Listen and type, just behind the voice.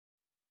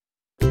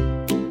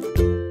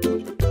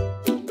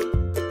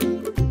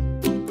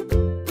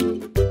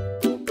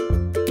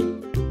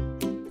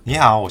你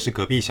好，我是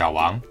隔壁小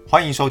王，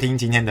欢迎收听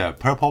今天的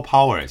Purple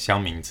Power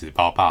乡民子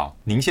报报。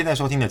您现在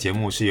收听的节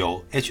目是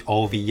由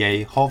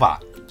HOVA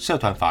社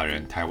团法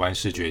人台湾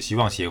视觉希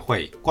望协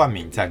会冠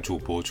名赞助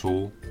播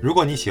出。如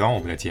果你喜欢我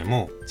们的节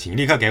目，请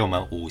立刻给我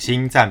们5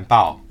星赞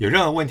报，有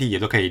任何问题也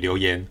都可以留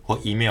言或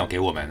email 给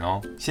我们哦。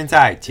现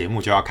在节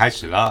目就要开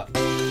始了。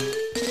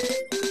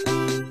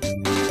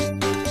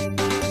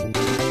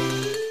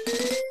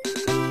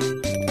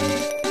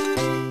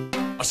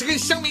是跟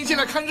乡民进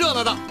来看热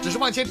闹的，只是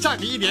往前站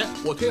离一点，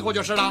我退后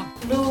就是了。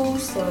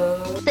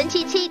loser 神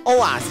七七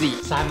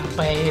ORZ 3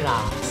杯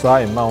啦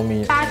，Sorry 猫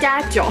咪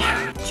8+9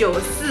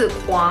 94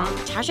黄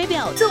茶水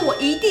表，这我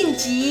一定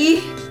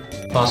急。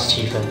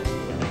87分，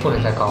不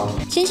能再高了。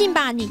醒醒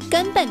吧，你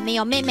根本没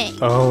有妹妹。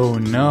 Oh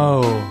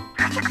no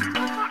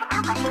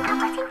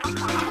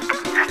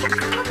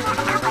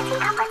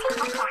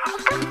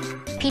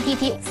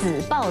PTT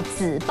子报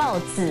子报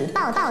子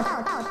报道。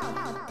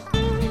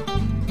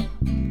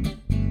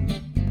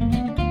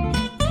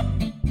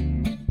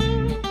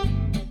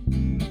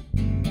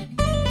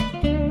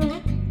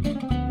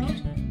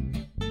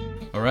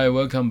Alright,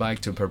 welcome back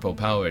to Purple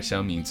Power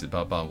乡民子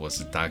报报，我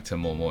是 Dr.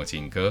 默默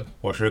景哥，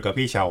我是隔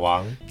壁小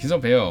王。听众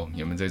朋友，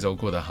你们这周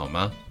过得好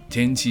吗？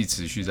天气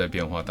持续在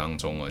变化当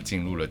中啊，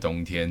进入了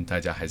冬天，大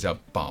家还是要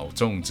保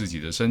重自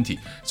己的身体。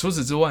除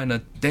此之外呢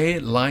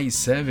 ，Daylight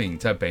Saving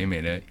在北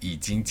美呢已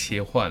经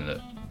切换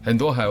了，很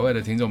多海外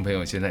的听众朋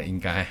友现在应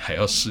该还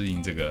要适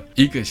应这个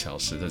1个小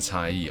时的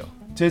差异哦。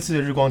这次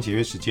的日光节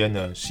约时间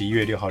呢，11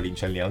月6号凌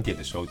晨2点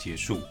的时候结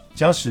束，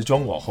将时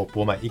钟往后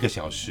拨慢1个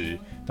小时，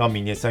到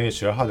明年3月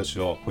12号的时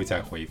候会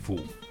再回复。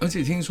而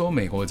且听说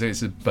美国这一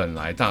次本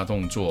来大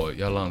动作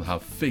要让它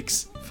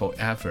fix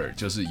forever，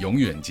 就是永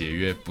远节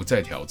约，不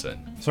再调整。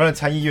虽然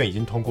参议院已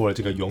经通过了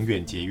这个永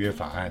远节约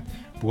法案，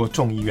不过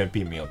众议院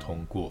并没有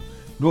通过。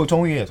如果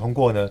众议院也通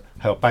过呢，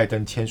还有拜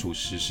登签署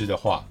实施的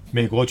话，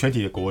美国全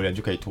体的国人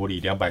就可以脱离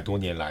200多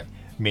年来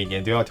每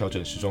年都要调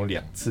整时钟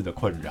2次的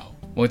困扰。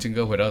我景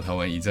哥回到台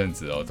湾一阵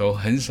子哦，都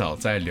很少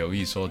在留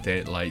意说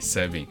Daylight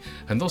Saving，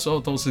 很多时候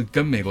都是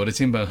跟美国的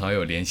亲朋好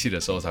友联系的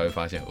时候才会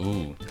发现，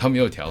他们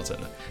又调整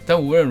了。但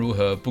无论如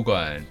何，不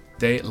管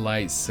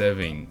Daylight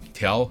Saving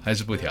调还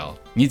是不调，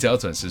你只要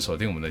准时锁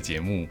定我们的节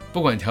目，不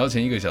管调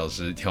前1个小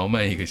时，调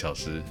慢1个小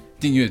时，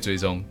订阅追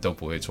踪都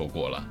不会错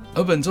过了。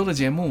而本周的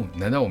节目，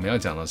难道我们要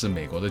讲的是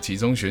美国的期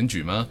中选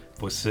举吗？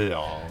不是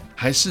哦，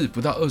还是不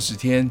到20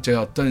天就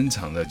要登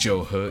场的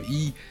9合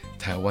1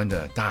台湾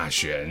的大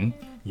选？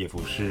也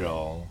不是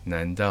哦，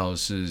难道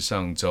是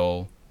上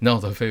周闹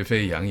得沸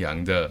沸扬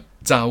扬的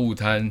炸物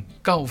摊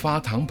告发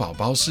糖宝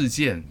宝事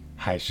件？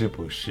还是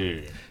不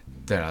是？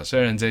对啦，虽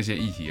然这些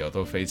议题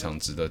都非常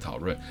值得讨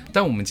论，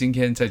但我们今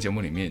天在节目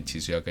里面其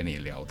实要跟你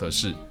聊的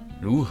是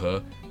如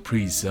何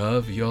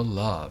preserve your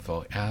love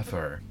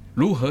forever，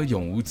 如何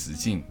永无止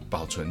境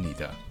保存你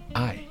的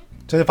爱。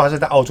这是发生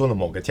在澳洲的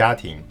某个家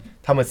庭，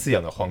他们饲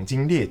养的黄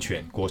金猎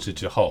犬过世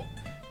之后，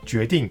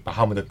决定把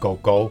他们的狗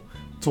狗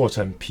做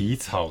成皮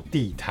草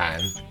地毯，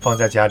放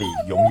在家里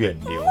永远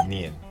留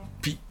念。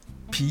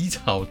皮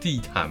草地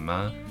毯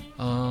吗？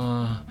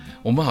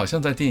我们好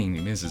像在电影里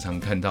面时常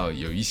看到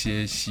有一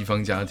些西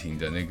方家庭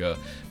的那个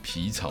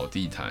皮草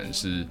地毯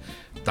是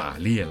打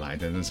猎来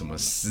的那什么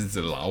狮子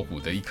老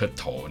虎的一颗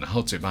头，然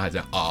后嘴巴还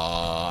在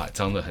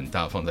张得很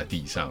大放在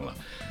地上了。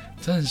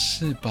但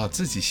是把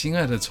自己心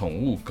爱的宠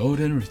物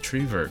Golden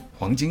Retriever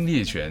黄金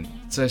猎犬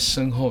在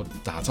身后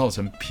打造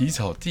成皮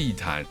草地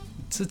毯，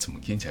这怎么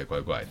听起来怪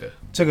怪的？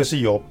这个是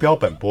由标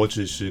本播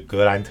制师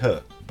格兰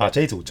特把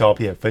这一组照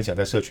片分享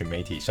在社群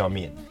媒体上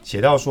面，写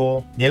到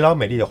说，年老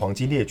美丽的黄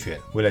金猎犬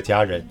为了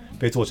家人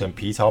被做成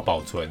皮草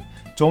保存，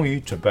终于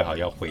准备好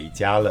要回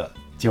家了。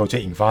结果就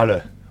引发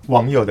了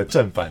网友的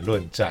正反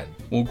论战。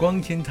我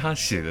光听他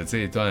写的这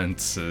一段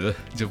词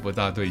就不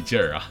大对劲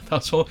儿啊！他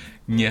说，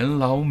年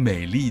老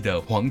美丽的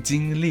黄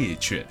金猎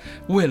犬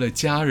为了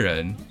家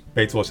人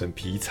被做成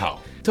皮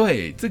草，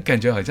对，这感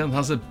觉好像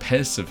他是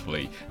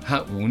passively，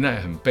 他无奈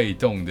很被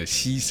动的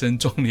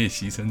壮烈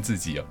牺牲自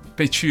己哦，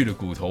被去了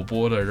骨头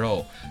剥了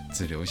肉，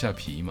只留下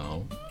皮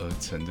毛而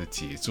成的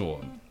杰作，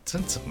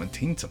真怎么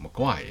听怎么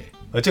怪耶。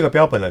而这个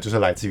标本呢，就是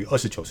来自于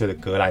29岁的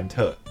格兰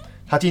特，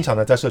他经常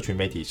呢在社群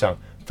媒体上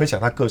分享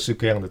他各式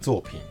各样的作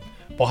品，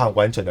包含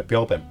完整的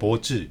标本剥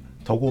制、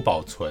头骨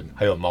保存，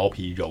还有毛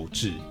皮鞣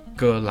制。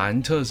葛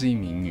兰特是一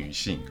名女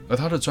性，而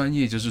她的专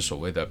业就是所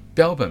谓的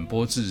标本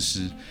剥制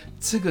师。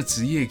这个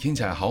职业听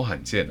起来好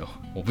罕见哦！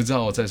我不知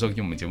道在收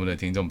听我们节目的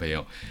听众朋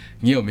友，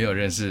你有没有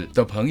认识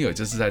的朋友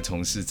就是在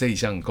从事这一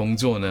项工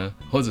作呢？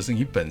或者是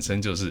你本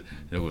身就是？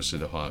如果是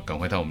的话，赶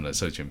快到我们的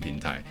社群平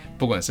台，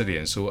不管是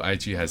脸书、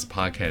IG 还是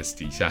Podcast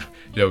底下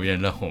留言，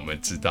让我们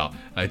知道，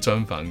来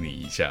专访你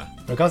一下。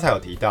而刚才有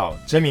提到，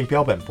真名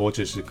标本剥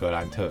制师格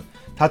兰特，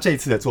他这一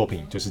次的作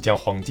品就是将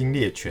黄金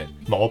猎犬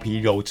毛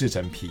皮鞣制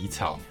成皮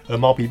草，而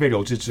毛皮被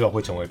鞣制之后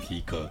会成为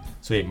皮革，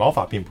所以毛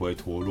发并不会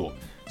脱落，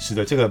使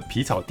得这个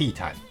皮草地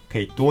毯可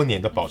以多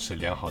年都保持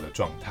良好的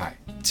状态。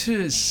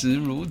确实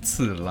如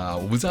此啦，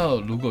我不知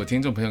道如果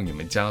听众朋友你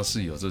们家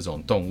是有这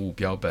种动物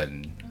标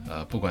本，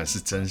不管是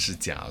真是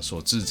假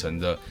所制成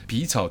的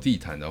皮草地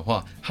毯的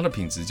话，它的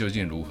品质究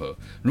竟如何？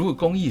如果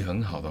工艺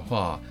很好的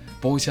话，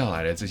剥下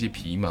来的这些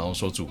皮毛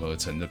所组合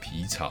成的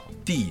皮草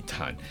地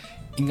毯，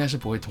应该是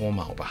不会脱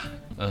毛吧？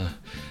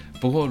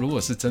不过如果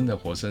是真的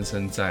活生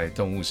生在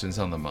动物身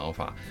上的毛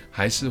发，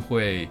还是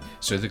会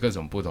随着各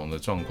种不同的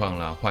状况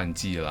啦、换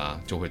季啦，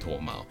就会脱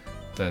毛。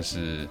但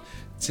是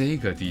这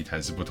个地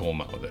毯是不脱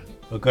毛的。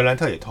而格兰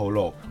特也透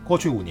露，过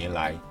去5年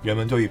来，人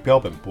们对于标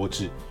本剥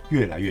制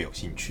越来越有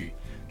兴趣。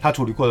他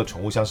处理过的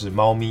宠物像是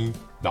猫咪、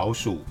老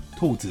鼠、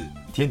兔子、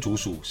天竺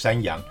鼠、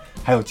山羊，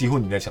还有几乎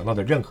你能想到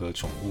的任何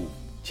宠物。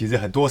其实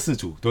很多饲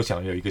主都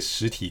想有一个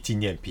实体纪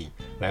念品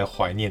来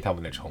怀念他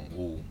们的宠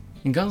物。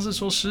你刚刚是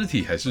说尸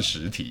体还是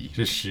实体？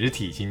是实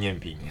体纪念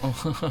品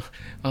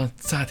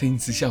乍听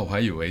之下我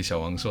还以为小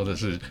王说的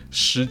是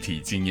尸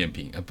体纪念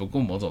品，不过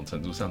某种程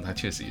度上它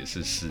确实也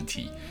是尸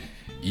体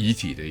遗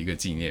体的一个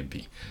纪念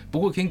品。不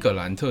过听格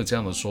兰特这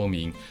样的说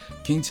明，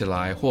听起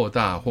来或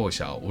大或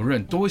小，无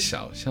论多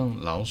小，像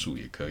老鼠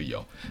也可以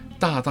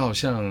大到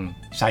像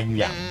山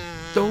羊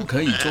都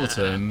可以做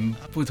成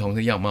不同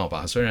的样貌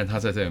吧。虽然他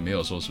在这里没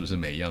有说是不是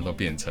每一样都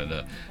变成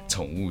了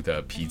宠物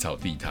的皮草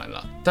地毯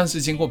了，但是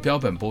经过标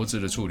本剥制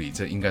的处理，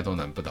这应该都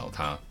难不倒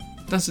他。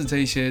但是这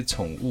一些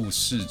宠物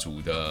饲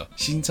主的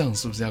心脏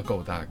是不是要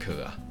够大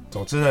颗啊？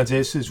总之呢，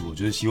这些饲主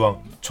就是希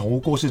望宠物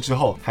过世之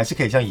后，还是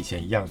可以像以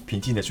前一样平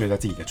静的睡在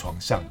自己的床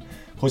上，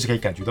或是可以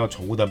感觉到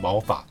宠物的毛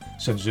发，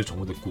甚至是宠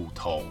物的骨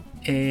头。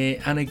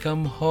安尼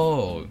咁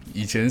好，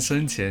以前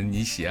生前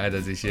你喜爱的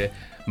这些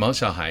毛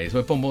小孩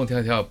会蹦蹦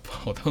跳跳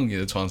跑到你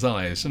的床上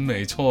来也是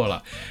没错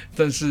啦，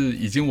但是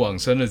已经往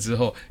生了之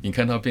后，你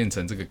看它变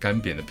成这个干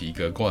扁的皮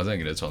革挂在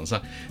你的床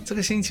上，这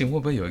个心情会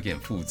不会有一点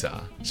复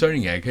杂？虽然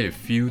你还可以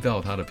feel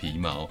到它的皮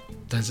毛，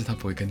但是它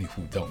不会跟你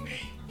互动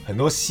很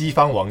多西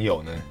方网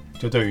友呢，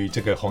就对于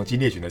这个黄金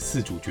猎犬的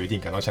饲主决定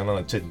感到相当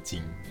的震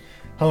惊。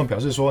他们表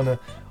示说呢，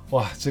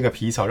哇，这个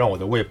皮草让我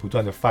的胃不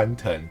断的翻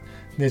腾，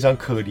那张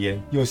可怜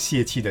又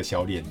泄气的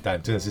小脸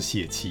蛋真的是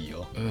泄气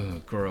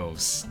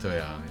gross， 对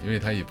啊，因为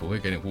它也不会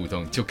跟你互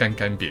动，就干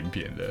干扁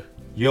扁的。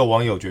也有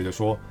网友觉得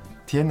说，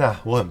天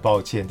哪，我很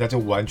抱歉，但这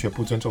完全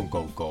不尊重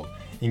狗狗，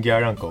应该要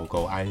让狗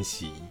狗安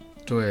息。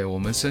对，我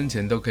们生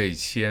前都可以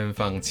先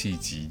放弃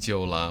急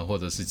救啦，或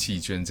者是弃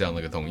捐这样的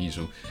一个同意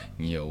书。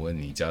你有问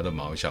你家的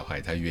毛小孩，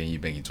他愿意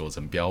被你做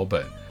成标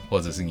本，或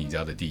者是你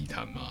家的地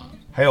毯吗？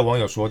还有网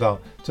友说到，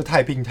这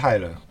太病态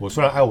了，我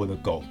虽然爱我的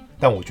狗，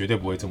但我绝对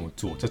不会这么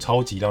做，这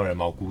超级让人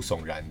毛骨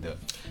悚然的。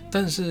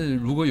但是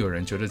如果有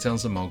人觉得这样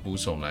是毛骨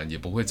悚然，也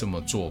不会这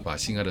么做，把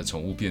心爱的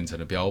宠物变成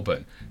了标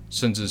本，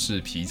甚至是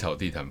皮草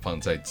地毯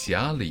放在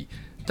家里，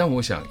但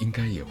我想应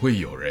该也会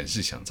有人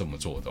是想这么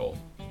做的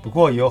不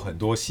过也有很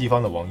多西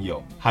方的网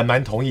友还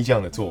蛮同意这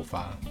样的做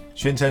法，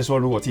宣称说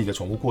如果自己的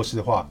宠物过世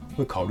的话，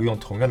会考虑用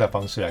同样的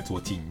方式来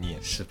做纪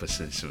念，是不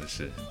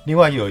是？另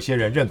外也有一些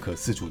人认可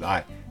饲主的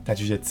爱，但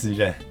却自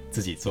认自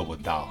己做不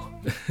到。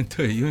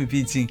对，因为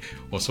毕竟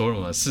我说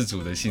了嘛，饲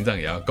主的心脏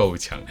也要够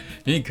强，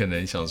因为可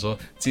能想说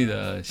自己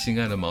的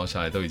心爱的毛小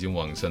孩都已经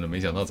往生了，没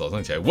想到早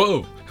上起来，哇，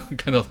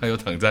看到他又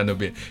躺在那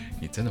边，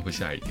你真的会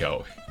吓一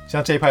跳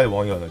像这一派的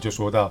网友呢，就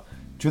说到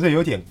觉得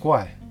有点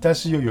怪，但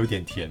是又有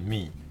点甜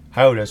蜜。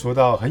还有人说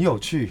到很有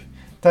趣，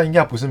但应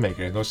该不是每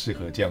个人都适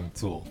合这样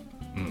做。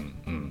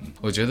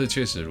我觉得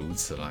确实如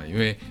此啦，因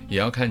为也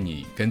要看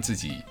你跟自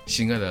己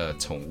心爱的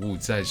宠物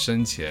在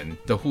生前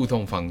的互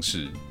动方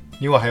式。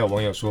另外还有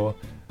网友说，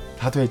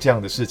他对这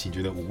样的事情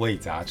觉得五味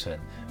杂陈，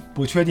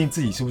不确定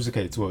自己是不是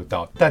可以做得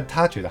到，但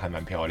他觉得还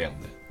蛮漂亮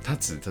的。他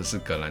指的是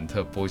格兰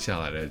特剥下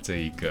来的这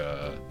一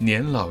个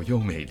年老又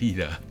美丽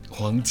的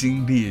黄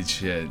金猎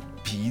犬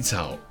皮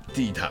草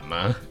地毯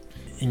吗？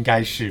应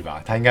该是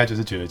吧，他应该就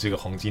是觉得这个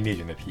黄金猎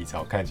犬的皮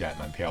草看起来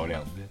蛮漂亮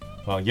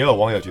的。也有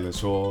网友觉得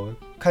说，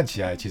看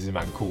起来其实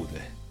蛮酷的。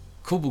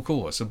酷不酷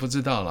我是不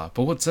知道啦，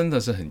不过真的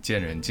是很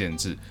见仁见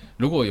智。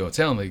如果有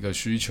这样的一个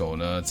需求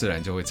呢，自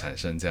然就会产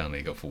生这样的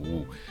一个服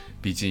务。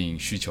毕竟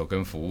需求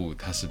跟服务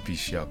它是必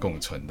须要共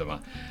存的嘛。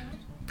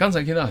刚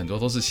才听到很多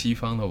都是西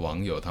方的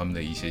网友他们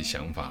的一些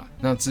想法，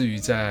那至于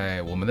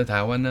在我们的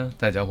台湾呢，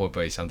大家会不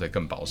会相对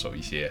更保守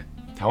一些？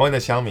台湾的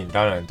乡民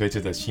当然对这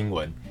则新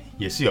闻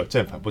也是有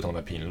正反不同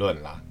的评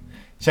论啦。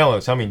像有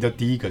乡民就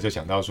第一个就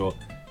想到说，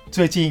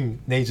最近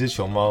那只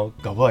熊猫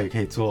搞不好也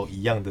可以做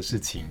一样的事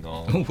情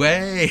哦。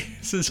喂，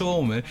是说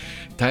我们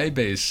台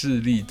北市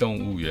立动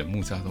物园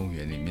木栅动物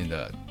园里面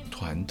的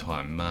团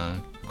团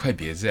吗？快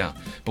别这样！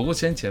不过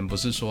先前不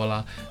是说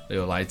啦，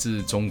有来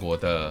自中国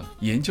的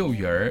研究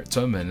员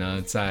专门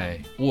呢在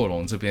卧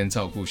龙这边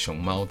照顾熊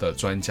猫的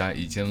专家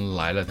已经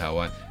来了台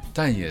湾，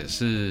但也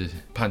是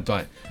判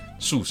断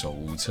束手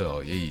无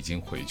策也已经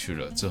回去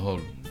了，之后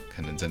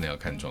可能真的要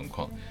看状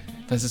况。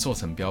但是做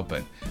成标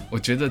本，我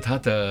觉得它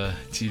的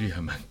几率还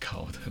蛮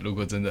高的。如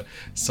果真的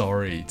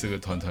 ，sorry， 这个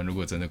团团如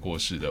果真的过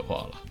世的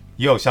话了，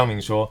也有乡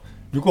民说，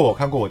如果我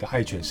看过我的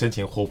爱犬生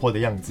前活泼的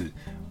样子，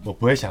我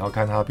不会想要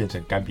看它变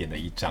成干扁的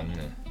一张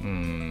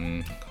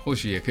呢。或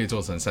许也可以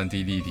做成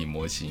 3D 立体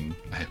模型，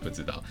不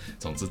知道。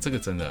总之这个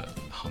真的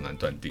好难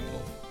断定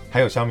哦。还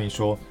有乡民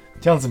说，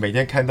这样子每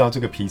天看到这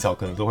个皮草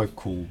可能都会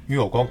哭，因为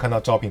我光看到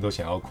照片都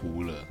想要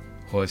哭了。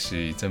或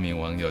许这名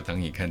网友，当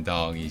你看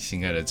到你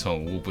心爱的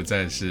宠物不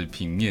再是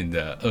平面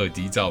的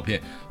2D 照片，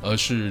而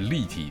是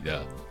立体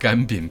的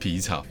干扁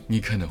皮草，你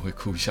可能会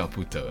哭笑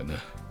不得呢。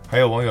还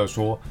有网友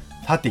说，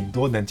他顶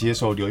多能接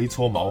受留一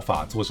撮毛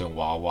发做成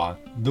娃娃，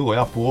如果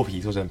要剥皮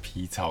做成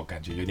皮草，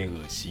感觉有点恶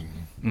心。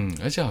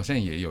而且好像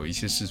也有一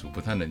些事主不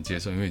太能接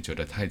受，因为觉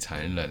得太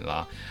残忍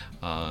啦。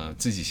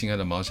自己心爱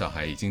的毛小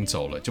孩已经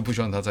走了，就不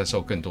希望他再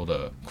受更多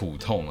的苦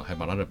痛了，还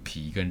把他的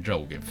皮跟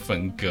肉给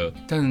分割。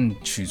但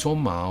取撮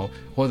毛，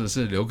或者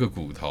是留个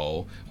骨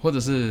头，或者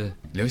是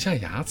留下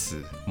牙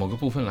齿某个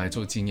部分来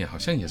做纪念，好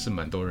像也是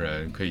蛮多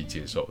人可以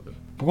接受的。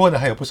不过呢，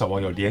还有不少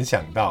网友联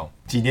想到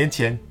几年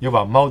前有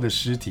把猫的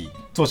尸体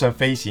做成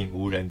飞行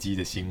无人机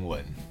的新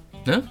闻。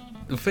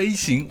飞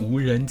行无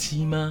人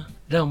机吗？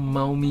让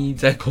猫咪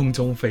在空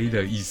中飞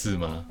的意思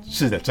吗？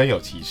是的，真有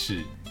其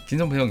事。听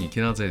众朋友，你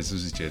听到这里是不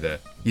是觉得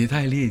也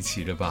太猎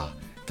奇了吧？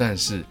但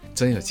是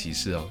真有其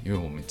事哦，因为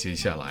我们接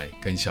下来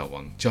跟小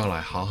王就要来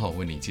好好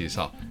为你介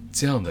绍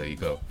这样的一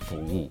个服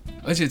务，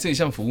而且这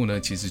项服务呢，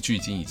其实距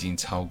今已经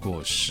超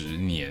过10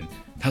年，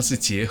它是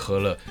结合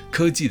了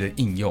科技的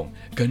应用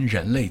跟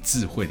人类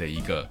智慧的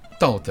一个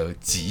道德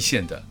极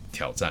限的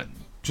挑战。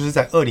就是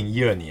在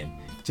2012年，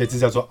这只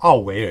叫做奥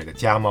维尔的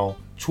家猫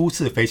初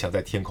次飞翔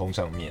在天空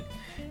上面，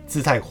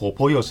姿态活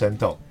泼又生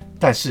动，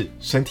但是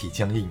身体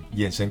僵硬，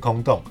眼神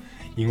空洞，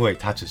因为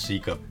它只是一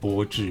个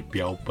剥制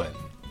标本。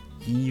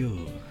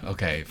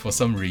OK，for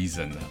some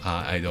reason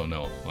I don't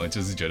know， 我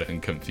就是觉得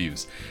很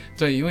confused。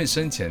对，因为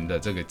生前的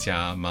这个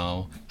家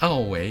猫奥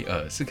维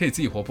尔是可以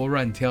自己活泼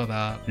乱跳的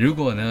啊。如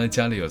果呢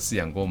家里有饲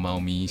养过猫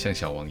咪，像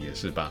小王也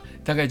是吧，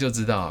大概就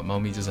知道猫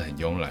咪就是很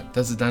慵懒，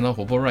但是当它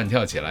活泼乱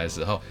跳起来的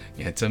时候，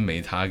你还真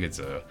没它个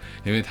辙，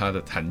因为它的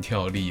弹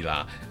跳力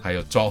啦，还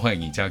有召唤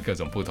你家各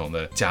种不同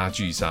的家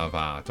具沙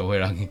发，都会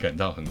让你感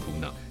到很苦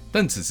恼。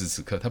但此时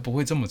此刻它不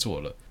会这么做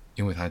了，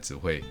因为它只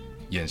会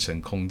眼神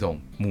空洞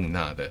木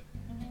讷的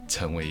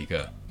成为一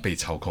个被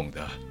操控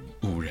的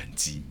无人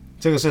机。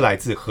这个是来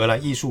自荷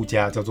兰艺术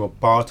家叫做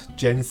Bart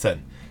Jensen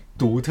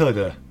独特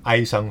的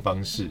哀伤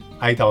方式，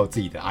哀悼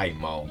自己的爱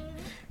猫。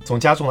从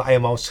家中的爱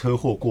猫车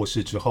祸过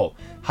世之后，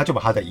他就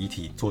把他的遗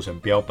体做成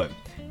标本，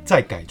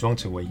再改装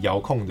成为遥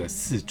控的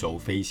4轴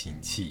飞行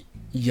器。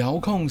遥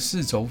控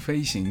4轴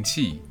飞行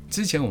器，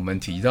之前我们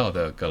提到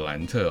的格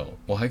兰特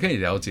我还可以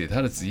了解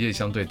他的职业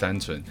相对单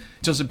纯，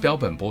就是标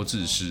本剥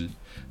制师。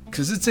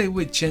可是这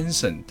位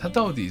Jensen 他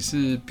到底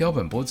是标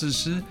本剥制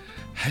师，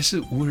还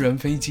是无人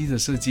飞机的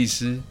设计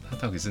师？他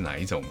到底是哪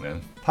一种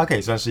呢？他可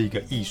以算是一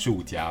个艺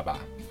术家吧。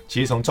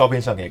其实从照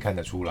片上可以看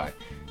得出来，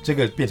这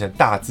个变成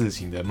大字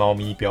形的猫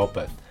咪标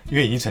本，因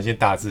为已经呈现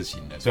大字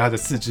形了，所以它的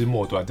4肢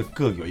末端都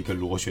各有一个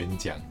螺旋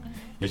桨，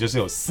也就是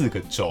有4个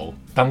轴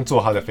当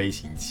做它的飞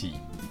行器。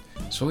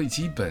所以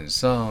基本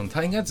上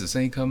它应该只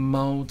剩一颗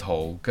猫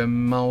头跟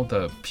猫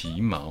的皮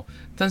毛，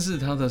但是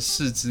它的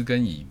4肢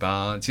跟尾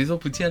巴其实都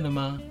不见了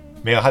吗？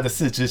没有，它的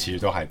4肢其实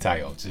都还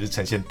在哦，只是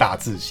呈现大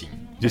字形，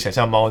就想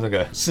象猫那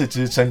个4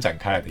肢伸展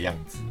开来的样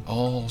子。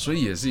所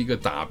以也是一个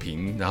打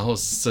平然后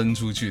伸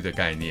出去的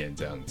概念，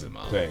这样子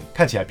吗？对，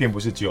看起来并不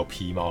是只有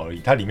皮毛而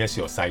已，它里面是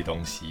有塞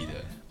东西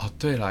的。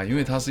对啦，因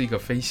为它是一个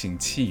飞行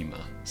器嘛，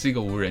是一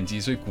个无人机，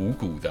所以鼓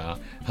鼓的啊，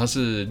它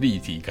是立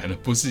体感的，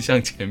不是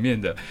像前面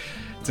的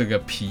这个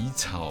皮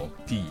草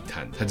地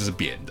毯，它就是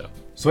扁的。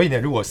所以呢，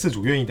如果饲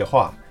主愿意的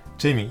话，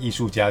这名艺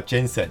术家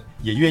Jensen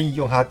也愿意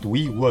用他独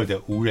一无二的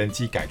无人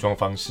机改装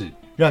方式，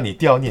让你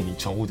悼念你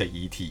宠物的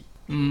遗体。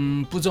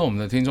不知道我们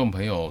的听众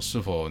朋友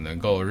是否能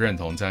够认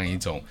同这样一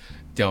种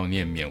悼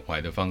念缅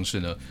怀的方式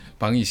呢？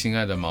把你心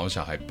爱的毛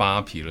小孩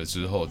扒皮了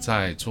之后，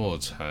再做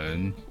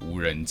成无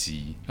人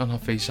机，让它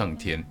飞上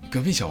天。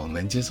隔壁小王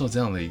能接受这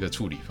样的一个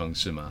处理方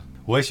式吗？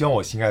我会希望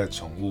我心爱的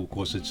宠物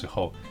过世之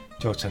后，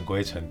就尘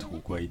归尘，土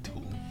归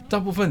土。大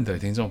部分的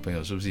听众朋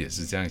友是不是也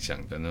是这样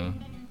想的呢？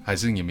还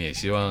是你们也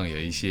希望有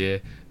一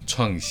些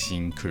创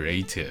新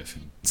creative？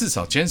 至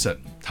少 Jensen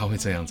他会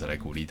这样子来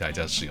鼓励大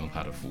家使用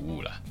他的服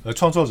务啦。而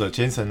创作者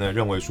Jensen 呢，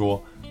认为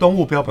说动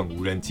物标本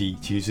无人机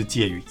其实是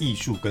介于艺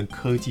术跟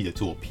科技的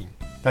作品，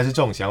但是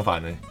这种想法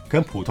呢，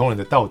跟普通人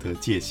的道德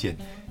界限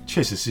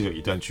确实是有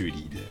一段距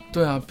离的。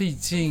对啊，毕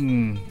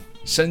竟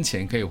生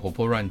前可以活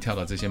泼乱跳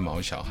的这些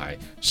毛小孩，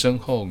身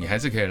后你还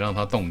是可以让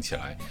它动起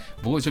来，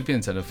不过就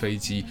变成了飞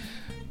机。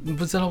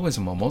不知道为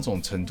什么，某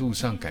种程度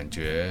上感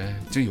觉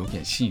就有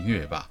点戏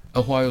谑吧。而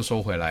话又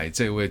说回来，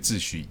这位自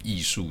诩艺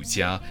术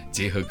家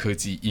结合科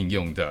技应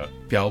用的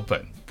标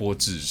本剥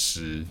制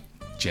师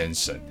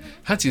Jensen，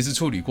 他其实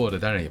处理过的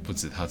当然也不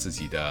止他自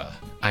己的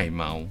爱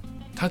猫，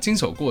他经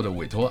手过的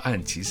委托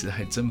案其实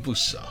还真不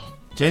少。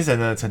Jensen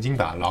呢，曾经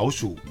把老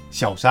鼠、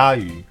小鲨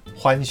鱼、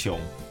浣熊、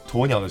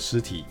鸵鸟的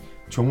尸体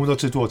全部都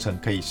制作成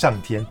可以上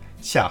天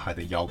下海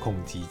的遥控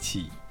机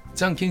器。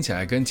这样听起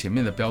来跟前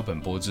面的标本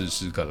波治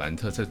斯格兰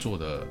特在做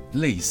的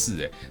类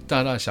似，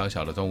大大小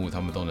小的动物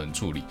他们都能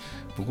处理。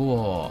不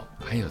过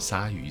还有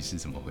鲨鱼是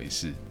怎么回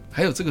事？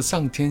还有这个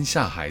上天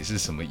下海是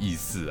什么意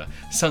思啊？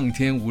上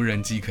天无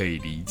人机可以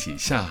理解，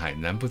下海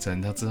难不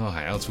成他之后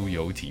还要出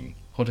游艇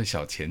或者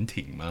小潜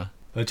艇吗？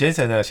而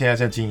Jensen 呢，现在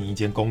正经营一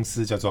间公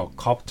司叫做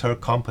Copter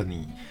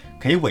Company，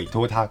 可以委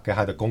托他跟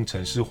他的工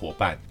程师伙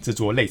伴制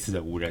作类似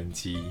的无人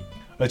机。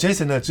而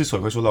Jensen 呢，之所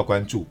以会受到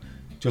关注，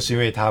就是因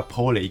为他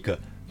po 了一个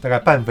大概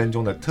半分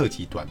钟的特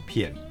辑短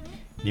片，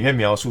里面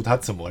描述他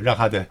怎么让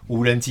他的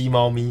无人机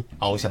猫咪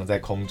翱翔在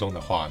空中的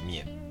画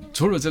面。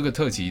除了这个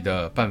特辑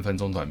的半分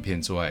钟短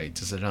片之外，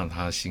就是让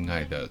他心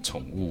爱的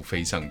宠物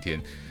飞上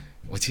天。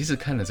我其实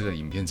看了这个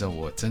影片之后，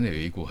我真的有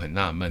一股很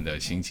纳闷的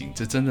心情，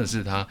这真的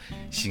是他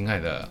心爱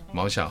的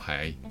毛小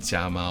孩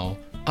家猫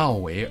奥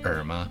维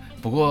尔吗？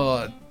不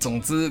过总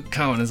之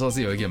看完的时候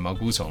是有一点毛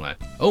骨悚然。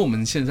而我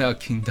们现在要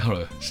听到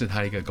的是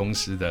他一个公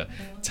司的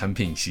产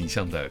品形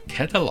象的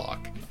catalog，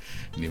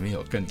 里面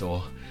有更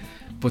多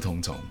不同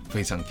种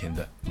飞上天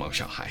的毛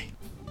小孩。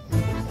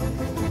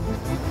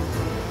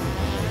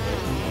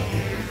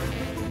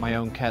My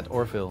own cat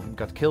Orville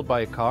got killed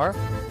by a car.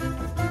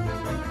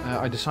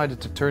 I decided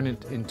to turn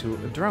it into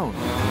a drone.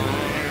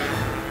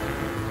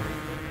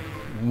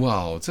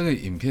 哇，这个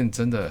影片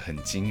真的很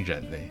惊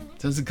人嘞！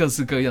真是各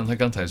式各样，他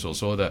刚才所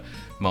说的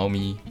猫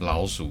咪、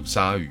老鼠、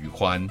鲨鱼、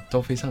獾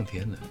都飞上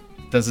天了，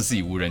但是是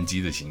以无人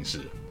机的形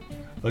式。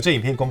而这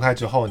影片公开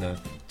之后呢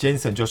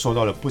 ，Jensen 就收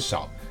到了不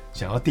少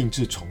想要定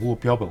制宠物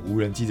标本无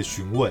人机的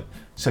询问，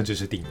甚至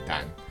是订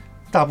单，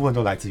大部分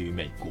都来自于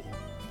美国。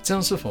这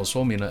样是否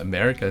说明了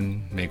American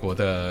美国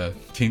的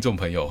听众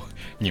朋友，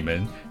你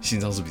们心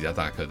脏是比较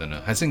大颗的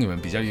呢？还是你们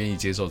比较愿意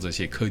接受这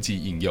些科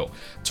技应用、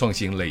创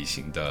新类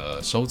型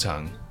的收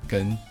藏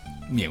跟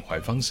缅怀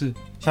方式？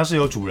像是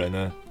有主人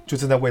呢，就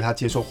正在为他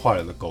接受化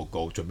疗的狗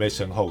狗准备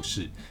身后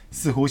事，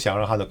似乎想要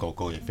让他的狗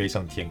狗也飞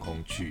上天空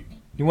去。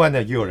另外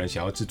呢，也有人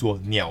想要制作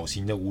鸟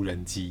型的无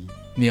人机。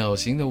鸟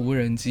型的无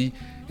人机，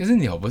可是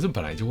鸟不是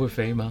本来就会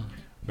飞吗？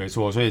没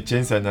错，所以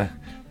Jensen 呢，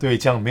对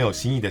这样没有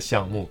新意的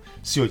项目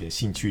是有点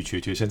兴趣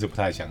缺缺，甚至不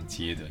太想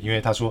接的。因为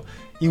他说，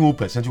鹦鹉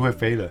本身就会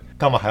飞了，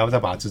干嘛还要再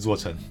把它制作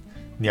成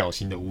鸟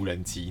型的无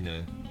人机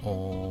呢？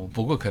哦，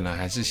不过可能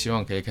还是希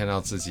望可以看到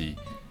自己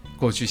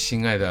过去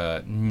心爱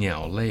的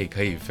鸟类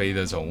可以飞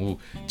的宠物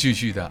继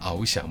续的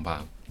翱翔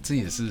吧，这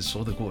也是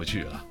说得过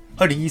去了。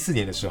2014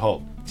年的时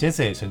候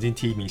 ，Jensen 也曾经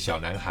替一名小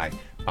男孩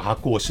把他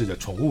过世的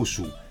宠物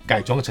鼠改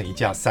装成一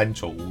架3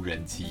轴无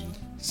人机。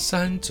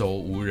3轴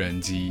无人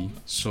机，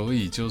所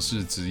以就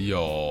是只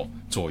有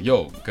左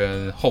右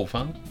跟后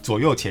方，左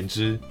右前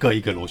肢各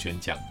一个螺旋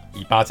桨，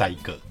尾巴再一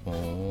个。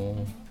哦，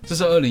这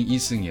是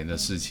2014年的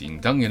事情。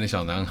当年的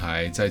小男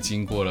孩在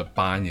经过了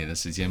8年的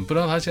时间，不知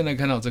道他现在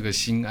看到这个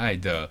心爱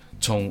的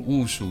宠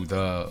物鼠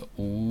的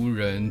无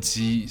人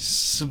机，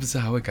是不是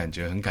还会感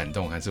觉很感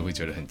动，还是会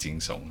觉得很惊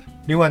悚呢？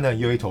另外呢，也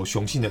有一头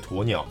雄性的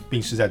鸵鸟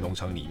病逝在农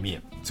场里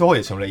面，最后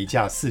也成了一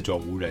架4轴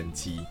无人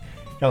机，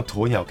让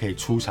鸵鸟可以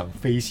出场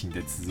飞行的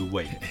滋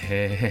味。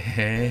嘿嘿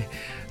嘿，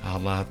好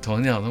啦，鸵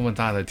鸟那么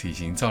大的体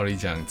型，照理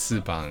讲翅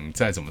膀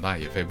再怎么大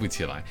也飞不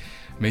起来，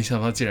没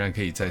想到竟然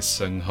可以在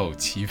身后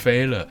起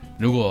飞了。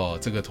如果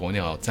这个鸵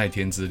鸟在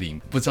天之灵，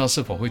不知道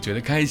是否会觉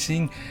得开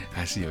心，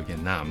还是有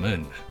点纳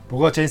闷。不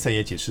过 Jensen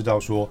也解释到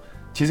说，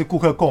其实顾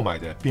客购买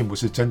的并不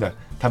是真的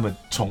他们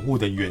宠物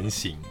的原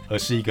型，而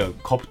是一个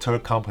Copter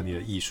Company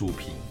的艺术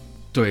品。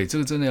对，这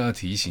个真的要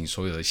提醒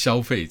所有的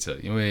消费者，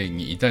因为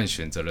你一旦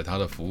选择了他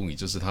的服务，你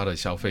就是他的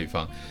消费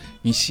方，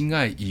你心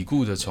爱已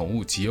故的宠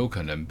物极有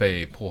可能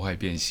被破坏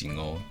变形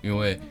哦，因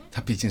为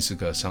它毕竟是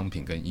个商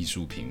品跟艺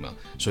术品嘛，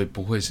所以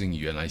不会是你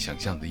原来想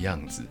象的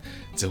样子，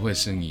只会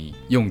是你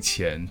用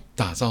钱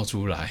打造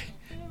出来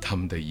他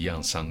们的一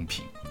样商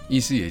品。意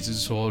思也就是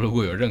说，如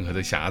果有任何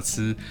的瑕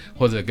疵，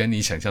或者跟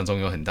你想象中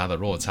有很大的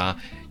落差，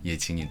也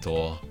请你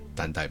多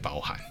担待包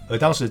涵。而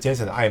当时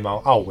Jensen 的爱猫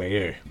奥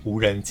维尔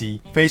无人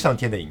机飞上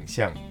天的影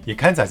像，也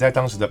刊载在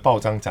当时的报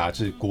章杂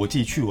志国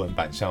际趣闻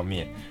版上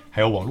面，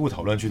还有网络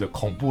讨论区的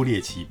恐怖猎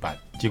奇版，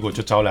结果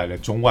就招来了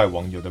中外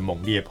网友的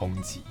猛烈抨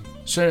击。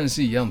虽然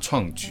是一样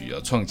创举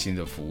创新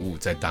的服务，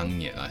在当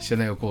年现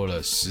在又过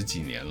了10几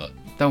年了，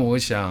但我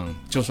想，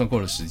就算过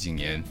了10几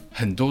年，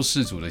很多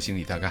事主的心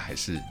里大概还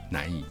是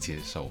难以接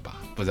受吧。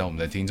不知道我们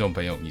的听众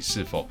朋友，你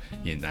是否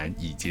也难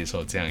以接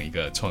受这样一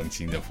个创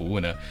新的服务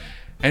呢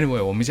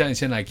？Anyway， 我们现在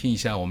先来听一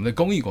下我们的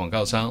公益广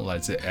告商，来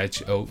自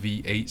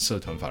HOVA 社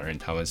团法人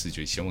台湾视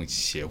觉希望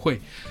协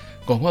会。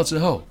广告之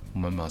后，我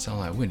们马上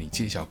来为你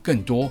揭晓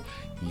更多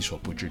你所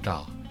不知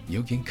道、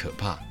有点可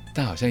怕，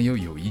但好像又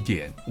有一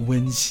点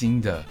温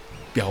馨的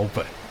标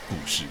本故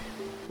事。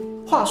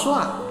话说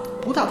啊，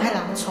浦岛太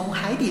郎从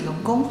海底龙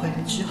宫回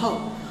来之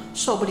后，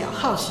受不了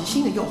好奇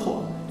心的诱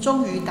惑，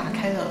终于打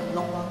开了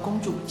龙王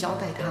公主交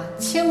代他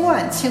千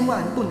万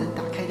不能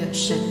打开的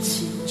神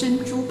奇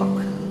珍珠宝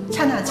盒。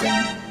刹那间，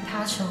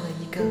他成了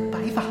一个白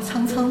发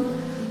苍苍、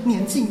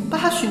年近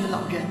80的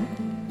老人，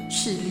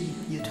视力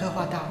也退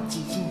化到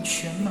几近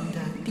全盲的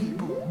地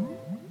步。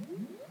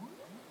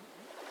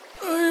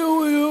哎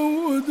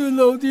呦，我的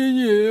老天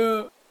爷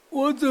啊！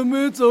我怎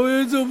么走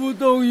也走不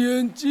动，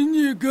眼睛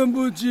也看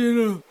不清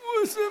了。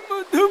我什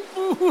么都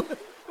不会，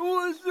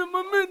我什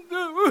么没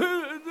得未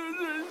来的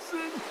人生，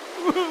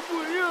我不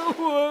要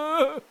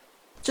活。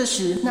这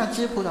时，那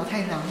只浦岛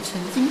太郎曾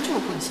经救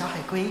过的小海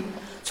龟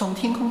从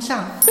天空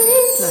上飞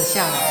了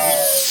下来。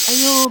哎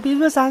呦，别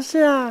说傻事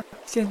啊！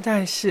现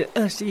在是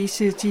21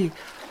世纪，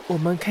我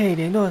们可以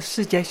联络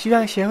世界希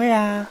望协会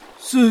啊。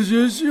世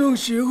界希望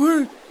协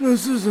会那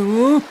是什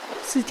么？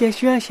世界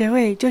希望协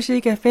会就是一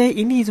个非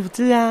营利组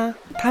织啊，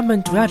他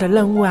们主要的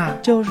任务啊，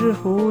就是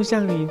服务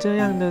像你这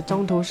样的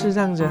中途视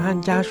障者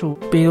和家属。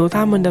比如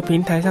他们的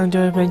平台上就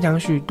会分享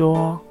许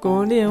多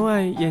国内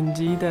外眼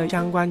疾的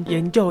相关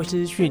研究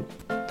资讯，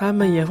他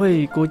们也会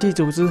与国际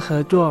组织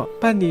合作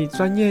办理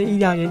专业医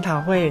疗研讨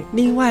会。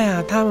另外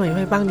啊，他们也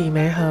会帮你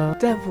媒合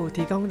政府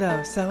提供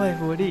的社会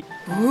福利。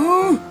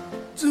哦，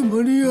这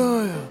么厉害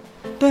啊！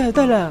对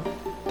了，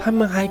他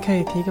们还可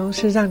以提供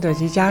视障者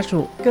及家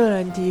属个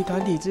人及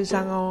团体咨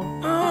商哦。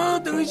啊，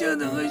等一下，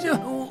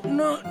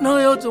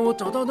那要怎么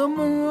找到他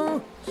们啊？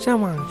上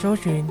网搜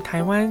寻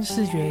台湾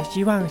视觉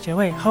希望协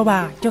会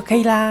HOVA 就可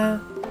以啦。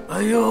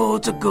哎呦，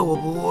这个我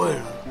不会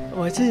了。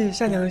我是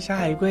善良的小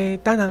海龟，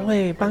当然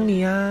会帮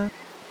你啊。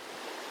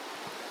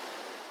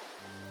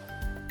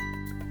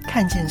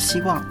看见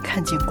希望，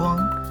看见光，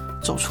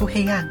走出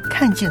黑暗，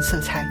看见色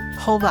彩。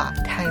HOVA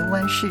台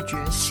湾视觉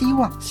希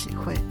望协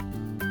会。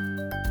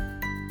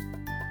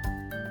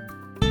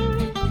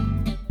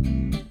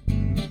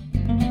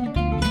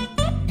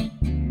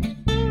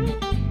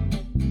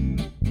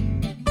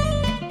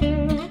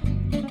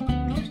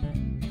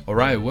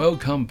Alright,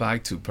 welcome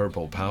back to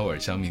Purple Power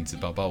香明子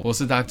抱抱，我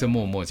是 Dr.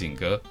 默默景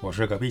哥，我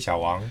是隔壁小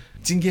王。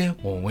今天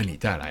我们为你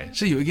带来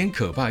是有一点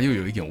可怕又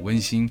有一点温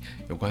馨，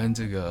有关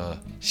这个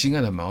心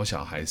爱的毛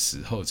小孩死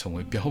后成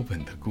为标本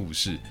的故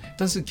事。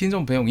但是听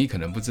众朋友，你可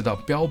能不知道，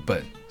标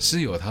本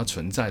是有它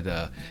存在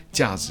的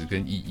价值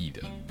跟意义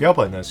的。标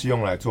本呢是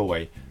用来作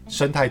为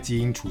生态基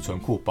因储存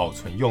库保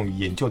存用于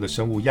研究的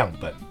生物样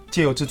本，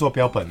借由制作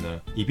标本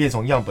呢，以便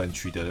从样本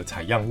取得的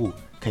采样物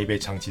可以被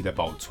长期的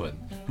保存。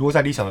如果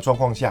在理想的状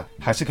况下，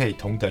还是可以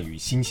同等于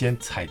新鲜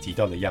采集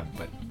到的样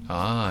本。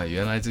啊，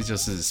原来这就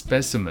是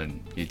specimen，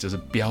 也就是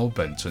标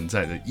本存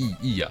在的意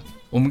义啊。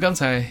我们刚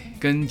才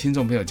跟听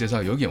众朋友介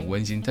绍有点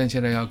温馨，但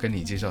现在要跟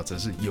你介绍则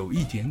是有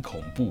一点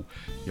恐怖，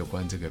有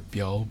关这个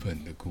标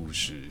本的故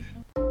事。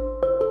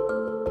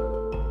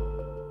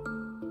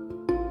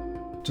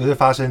这是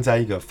发生在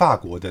一个法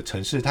国的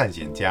城市探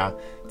险家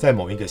在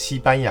某一个西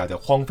班牙的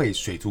荒废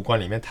水族馆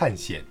里面探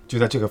险，就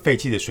在这个废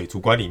弃的水族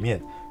馆里面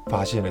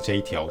发现了这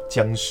一条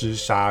僵尸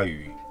鲨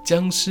鱼。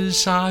僵尸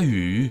鲨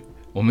鱼，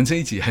我们这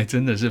一集还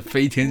真的是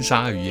飞天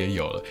鲨鱼也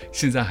有了，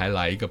现在还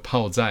来一个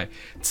泡在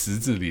池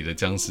子里的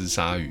僵尸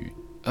鲨鱼。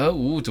而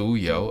无独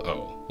有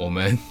偶，我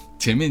们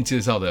前面介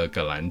绍的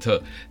葛兰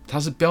特，他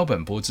是标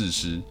本剥制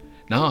师，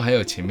然后还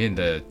有前面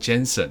的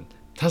Jensen，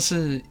 他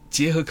是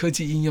结合科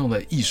技应用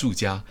的艺术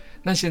家。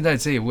那现在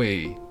这一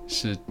位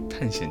是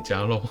探险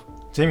家咯。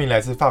这名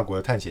来自法国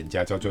的探险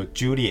家叫做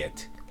Juliet，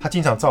 他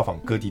经常造访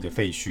各地的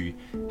废墟，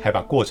还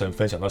把过程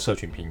分享到社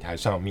群平台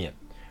上面。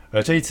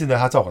而这一次呢，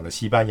他造访的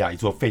西班牙一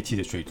座废弃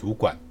的水族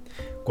馆，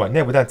馆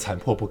内不但残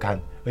破不堪，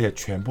而且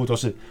全部都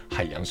是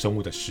海洋生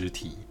物的尸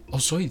体。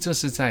所以这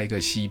是在一个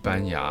西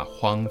班牙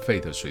荒废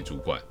的水族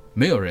馆，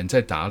没有人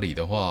在打理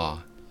的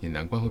话，也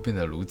难怪会变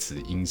得如此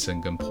阴森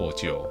跟破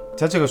旧。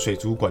在这个水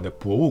族馆的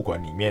博物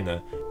馆里面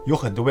呢，有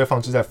很多被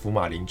放置在福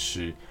马林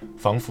池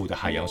防腐的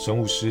海洋生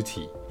物尸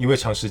体，因为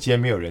长时间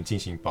没有人进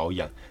行保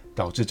养，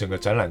导致整个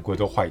展览柜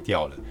都坏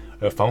掉了，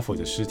而防腐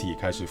的尸体也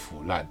开始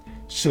腐烂，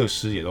设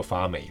施也都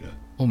发霉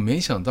了。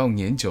没想到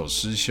年久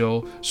失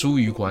修，疏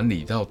于管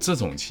理到这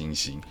种情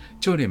形，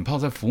就连泡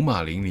在福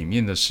马林里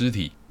面的尸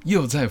体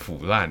又在腐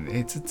烂，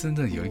这真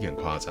的有一点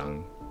夸张。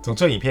从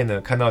这影片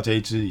呢，看到这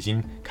一只已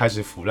经开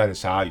始腐烂的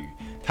鲨鱼，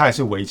它还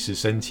是维持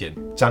生前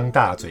张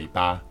大嘴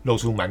巴露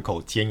出满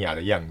口尖牙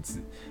的样子，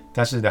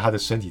但是呢，它的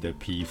身体的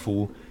皮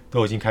肤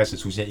都已经开始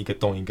出现一个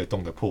洞一个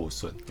洞的破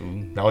损，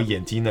然后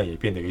眼睛呢也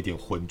变得有点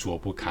浑浊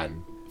不堪，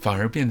反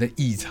而变得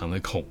异常的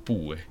恐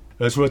怖。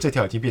而除了这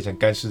条已经变成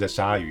干尸的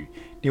鲨鱼，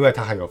另外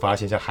它还有发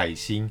现像海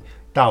星、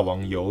大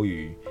王鱿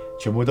鱼，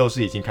全部都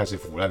是已经开始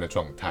腐烂的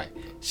状态，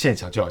现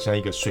场就好像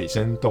一个水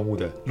生动物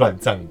的乱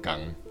葬岗。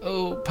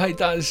派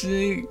大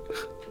星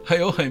还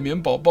有海绵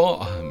宝宝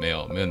啊，没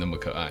有那么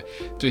可爱。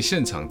对，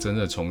现场真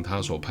的从他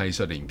所拍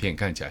摄的影片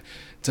看起来，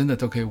真的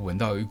都可以闻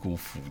到一股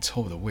腐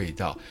臭的味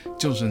道，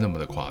就是那么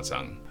的夸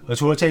张。而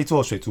除了这一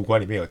座水族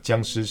馆里面有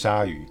僵尸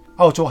鲨鱼，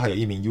澳洲还有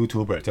一名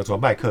YouTuber 叫做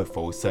麦克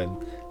弗森，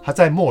他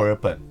在墨尔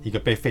本一个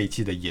被废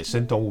弃的野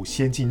生动物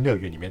仙境乐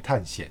园里面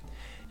探险，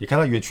也看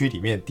到园区里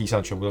面地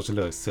上全部都是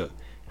垃圾，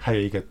还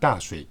有一个大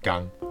水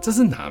缸。这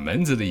是哪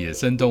门子的野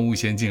生动物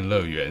仙境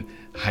乐园？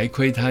还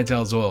亏它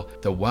叫做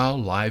The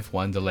Wildlife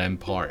Wonderland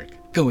Park。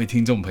各位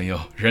听众朋友，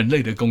人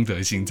类的公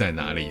德心在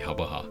哪里，好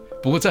不好？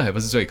不过这还不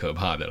是最可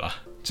怕的啦。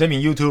这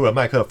名 YouTuber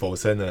麦克弗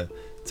森呢，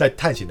在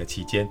探险的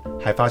期间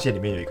还发现里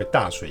面有一个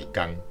大水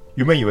缸，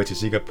原本以为只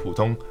是一个普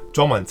通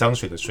装满脏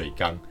水的水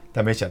缸，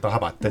但没想到他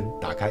把灯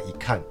打开一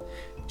看，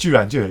居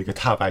然就有一个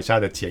大白鲨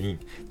的剪影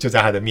就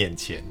在他的面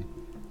前。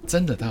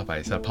真的大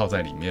白鲨泡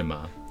在里面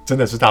吗？真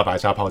的是大白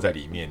鲨泡在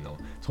里面哦。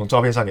从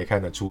照片上可以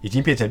看得出，已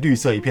经变成绿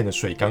色一片的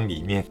水缸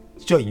里面，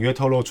就隐约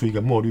透露出一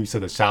个墨绿色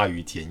的鲨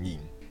鱼剪影。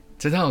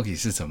这到底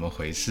是怎么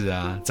回事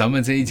啊？咱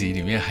们这一集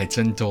里面还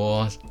真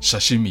多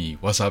sashimi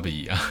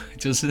wasabi 啊，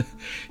就是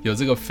有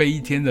这个飞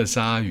天的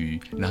鲨鱼，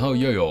然后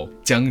又有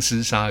僵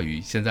尸鲨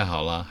鱼，现在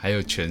好了，还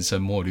有全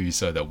身墨绿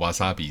色的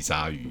wasabi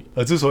鲨鱼。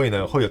而之所以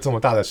呢会有这么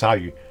大的鲨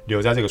鱼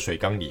留在这个水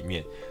缸里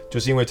面，就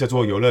是因为这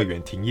座游乐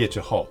园停业之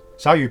后，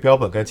鲨鱼标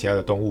本跟其他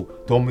的动物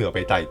都没有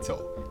被带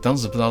走。当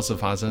时不知道是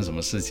发生什么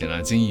事情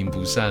啦，经营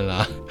不善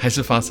啦，还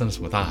是发生了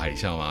什么大海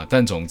啸啊？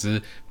但总之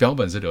标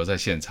本是留在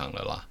现场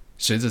了啦。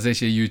随着这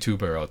些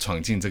YouTuber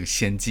闯进这个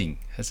仙境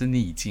还是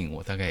逆境，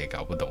我大概也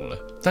搞不懂了。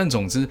但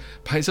总之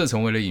拍摄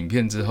成为了影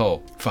片之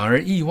后，反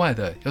而意外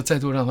的又再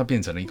度让它变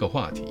成了一个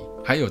话题，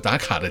还有打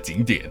卡的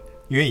景点。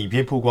因为影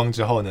片曝光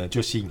之后呢，就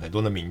吸引很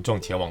多的民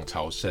众前往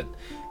朝圣，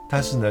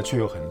但是呢，却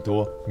有很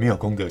多没有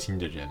公德心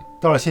的人，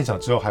到了现场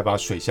之后还把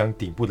水箱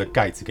顶部的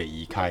盖子给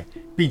移开，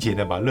并且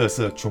呢把垃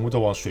圾全部都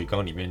往水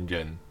缸里面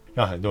扔，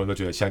让很多人都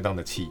觉得相当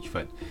的气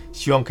愤，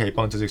希望可以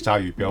帮这只鲨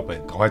鱼标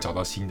本赶快找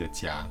到新的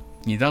家。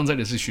你当这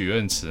里是许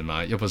愿池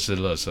吗？又不是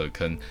垃圾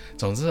坑。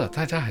总之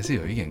大家还是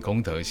有一点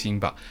公德心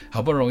吧。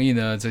好不容易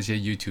呢，这些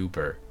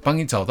YouTuber 帮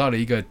你找到了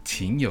一个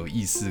挺有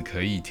意思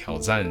可以挑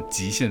战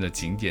极限的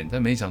景点，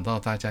但没想到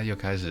大家又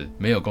开始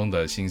没有公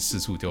德心，四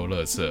处丢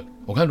垃圾。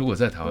我看如果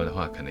在台湾的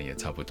话，可能也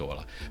差不多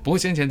了。不过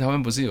先前台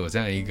湾不是有这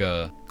样一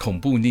个恐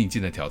怖逆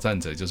境的挑战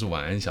者，就是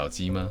晚安小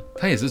鸡吗？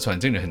他也是闯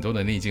进了很多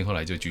的逆境，后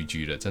来就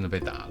GG了，真的被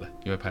打了，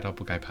因为拍到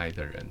不该拍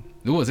的人。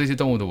如果这些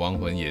动物的亡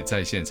魂也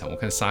在现场，我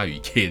看鲨鱼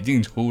铁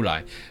定出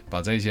来，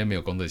把这些没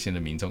有公德心的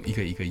民众一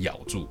个一个咬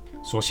住。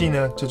所幸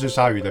呢，这只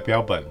鲨鱼的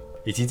标本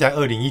已经在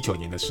2019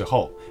年的时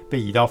候被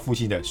移到附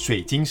近的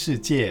水晶世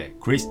界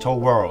Crystal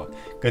World，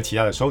 跟其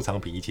他的收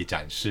藏品一起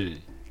展示。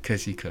可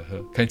喜可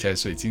贺，看起来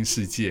水晶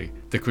世界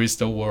The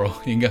Crystal World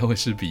应该会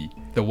是比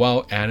The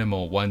Wild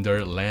Animal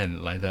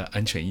Wonderland 来的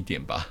安全一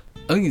点吧。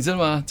而你知道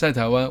吗？在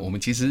台湾，我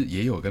们其实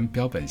也有跟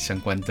标本相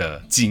关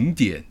的景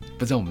点，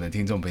不知道我们的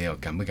听众朋友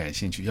感不感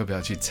兴趣，要不要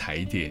去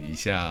踩点一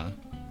下？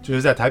就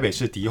是在台北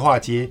市迪化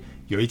街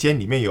有一间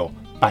里面有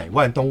100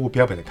万动物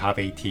标本的咖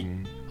啡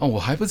厅哦，我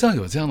还不知道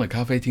有这样的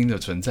咖啡厅的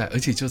存在，而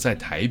且就在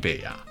台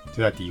北啊，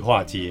就在迪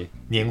化街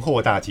年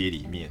货大街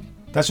里面。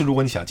但是如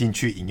果你想进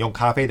去饮用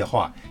咖啡的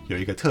话，有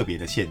一个特别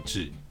的限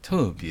制。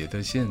特别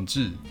的限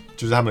制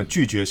就是他们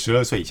拒绝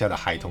12岁以下的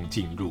孩童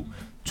进入，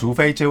除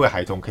非这位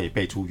孩童可以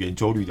背出圆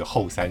周率的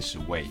后30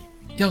位。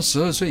要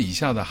12岁以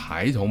下的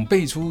孩童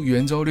背出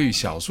圆周率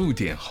小数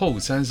点后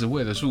30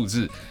位的数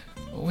字，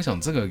我想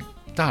这个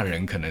大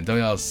人可能都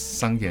要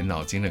伤点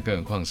脑筋了，更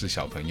何况是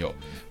小朋友。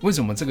为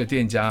什么这个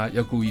店家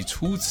要故意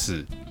出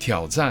此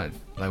挑战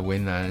来为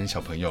难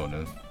小朋友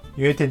呢？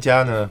因为店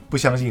家呢不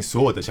相信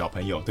所有的小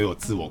朋友都有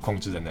自我控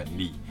制的能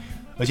力，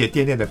而且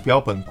店内的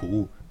标本古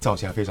物造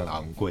价非常的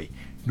昂贵，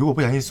如果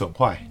不小心损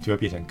坏，就会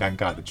变成尴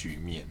尬的局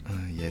面。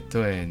也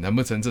对，难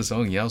不成这时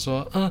候你要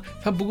说，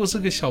他不过是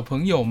个小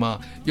朋友嘛？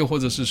又或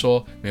者是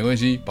说，没关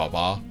系，宝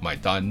宝买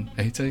单。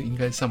这应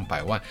该上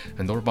100万，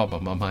很多的爸爸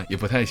妈妈也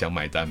不太想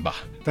买单吧？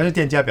但是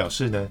店家表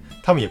示呢，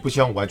他们也不希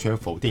望完全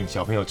否定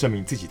小朋友证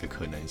明自己的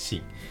可能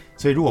性。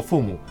所以如果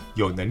父母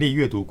有能力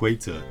阅读规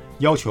则，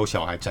要求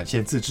小孩展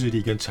现自制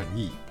力跟诚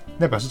意，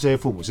那表示这些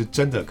父母是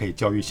真的可以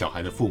教育小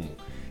孩的父母，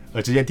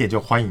而这间店就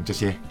欢迎这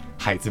些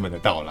孩子们的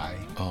到来。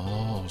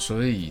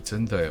所以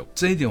真的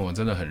这一点我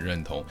真的很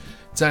认同。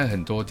在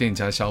很多店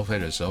家消费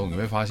的时候，你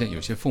会发现有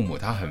些父母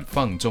他很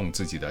放纵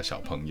自己的小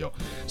朋友，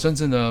甚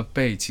至呢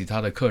被其他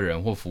的客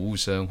人或服务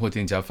生或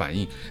店家反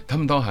映，他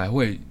们都还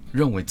会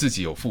认为自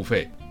己有付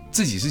费，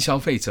自己是消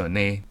费者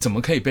呢，怎么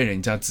可以被人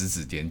家指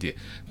指点点？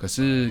可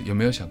是有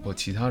没有想过，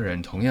其他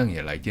人同样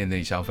也来店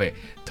内消费，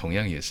同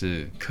样也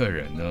是客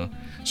人呢？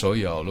所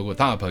以如果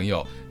大朋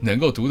友能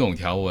够读懂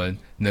条文，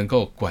能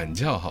够管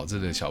教好这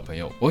个小朋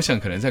友，我想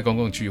可能在公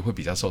共区域会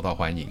比较受到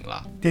欢迎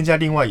啦。店家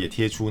另外也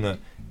贴出呢，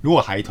如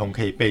果孩童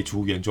可以背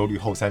出圆周率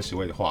后30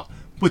位的话，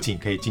不仅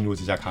可以进入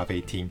这家咖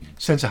啡厅，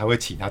甚至还会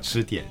请他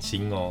吃点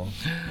心哦。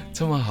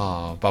这么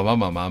好，爸爸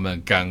妈妈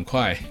们赶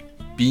快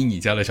逼你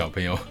家的小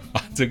朋友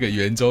把这个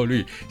圆周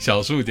率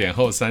小数点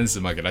后30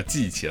嘛给它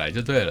记起来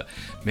就对了。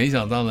没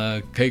想到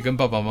呢，可以跟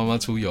爸爸妈妈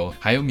出游，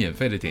还有免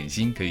费的点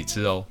心可以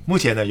吃哦。目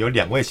前呢，有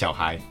2位小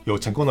孩有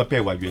成功的背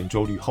完圆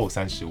周率后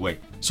30位，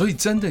所以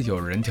真的有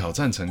人挑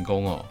战成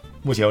功哦。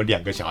目前有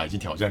2个小孩已经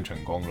挑战成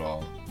功了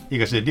哦，一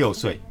个是6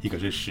岁，一个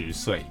是10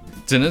岁。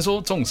只能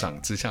说重赏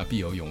之下必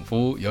有勇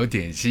夫，有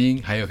点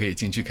心，还有可以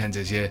进去看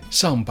这些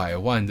上百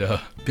万的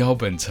标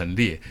本陈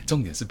列，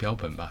重点是标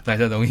本吧，大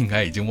家都应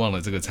该已经忘了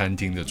这个餐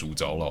厅的主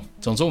轴了。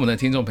总之，我们的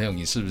听众朋友，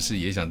你是不是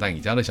也想带你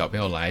家的小朋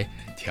友来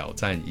挑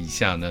战一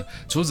下呢？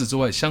除此之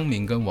外，乡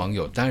民跟网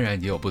友当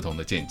然也有不同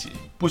的见解。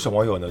不少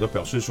网友呢都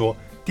表示说，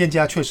店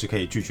家确实可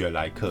以拒绝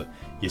来客，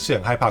也是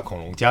很害怕恐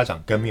龙家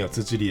长跟没有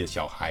自制力的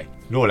小孩，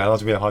如果来到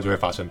这边的话，就会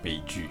发生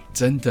悲剧。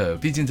真的，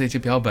毕竟这些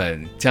标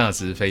本价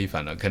值非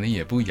凡了，可能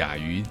也不亚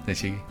于那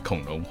些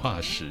恐龙化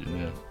石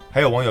呢。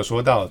还有网友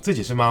说到，自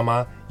己是妈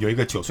妈，有一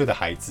个9岁的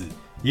孩子，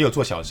也有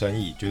做小生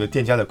意，觉得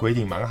店家的规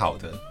定蛮好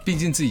的。毕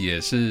竟自己也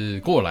是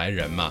过来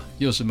人嘛，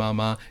又是妈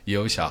妈，也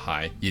有小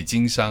孩，也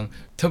经商，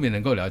特别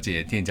能够了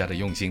解店家的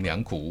用心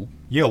良苦。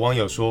也有网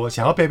友说，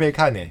想要背背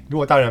看呢，如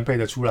果大人背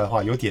得出来的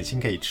话，有点心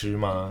可以吃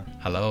吗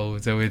 ？Hello，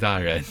 这位大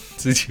人，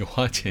自己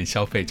花钱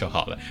消费就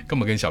好了，干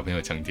嘛跟小朋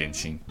友抢点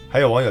心？还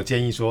有网友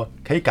建议说，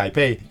可以改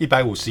背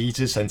151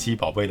只神奇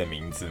宝贝的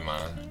名字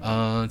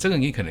吗？这个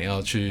你可能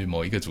要去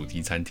某一个主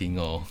题餐厅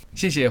哦。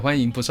谢谢，欢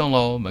迎不送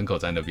咯，门口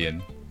在那边。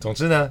总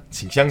之呢，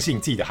请相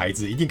信自己的孩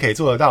子一定可以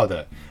做得到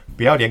的，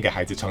不要连给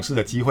孩子尝试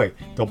的机会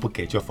都不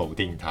给就否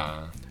定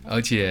他。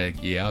而且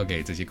也要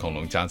给这些恐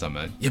龙家长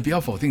们，也不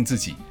要否定自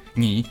己，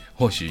你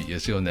或许也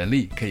是有能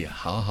力可以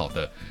好好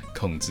的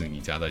控制你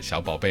家的小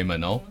宝贝们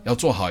哦。要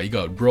做好一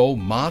个 role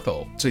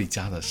model， 最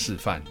佳的示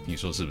范，你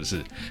说是不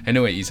是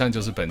 ？Anyway， 以上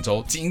就是本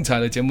周精彩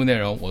的节目内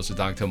容。我是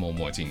Dr. 默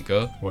默景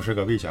哥，我是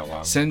隔壁小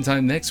王。Same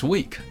time next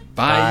week，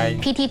 bye。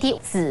 PTT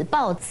子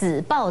报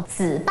道。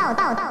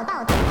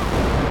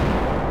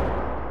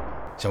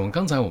小文，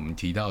刚才我们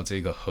提到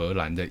这个荷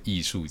兰的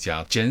艺术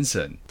家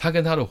Jensen， 他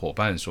跟他的伙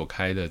伴所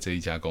开的这一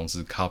家公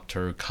司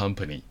Copter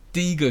Company，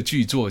 第一个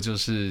巨作就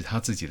是他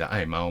自己的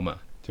爱猫嘛，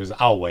就是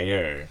奥维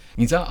尔。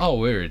你知道奥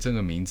维尔这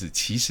个名字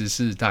其实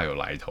是大有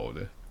来头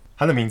的。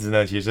他的名字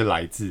呢，其实是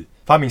来自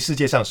发明世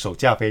界上首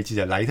架飞机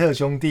的莱特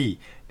兄弟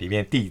里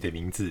面弟弟的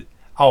名字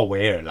奥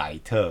维尔莱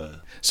特。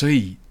所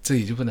以这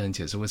也就不能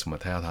解释为什么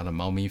他要他的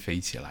猫咪飞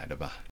起来了吧？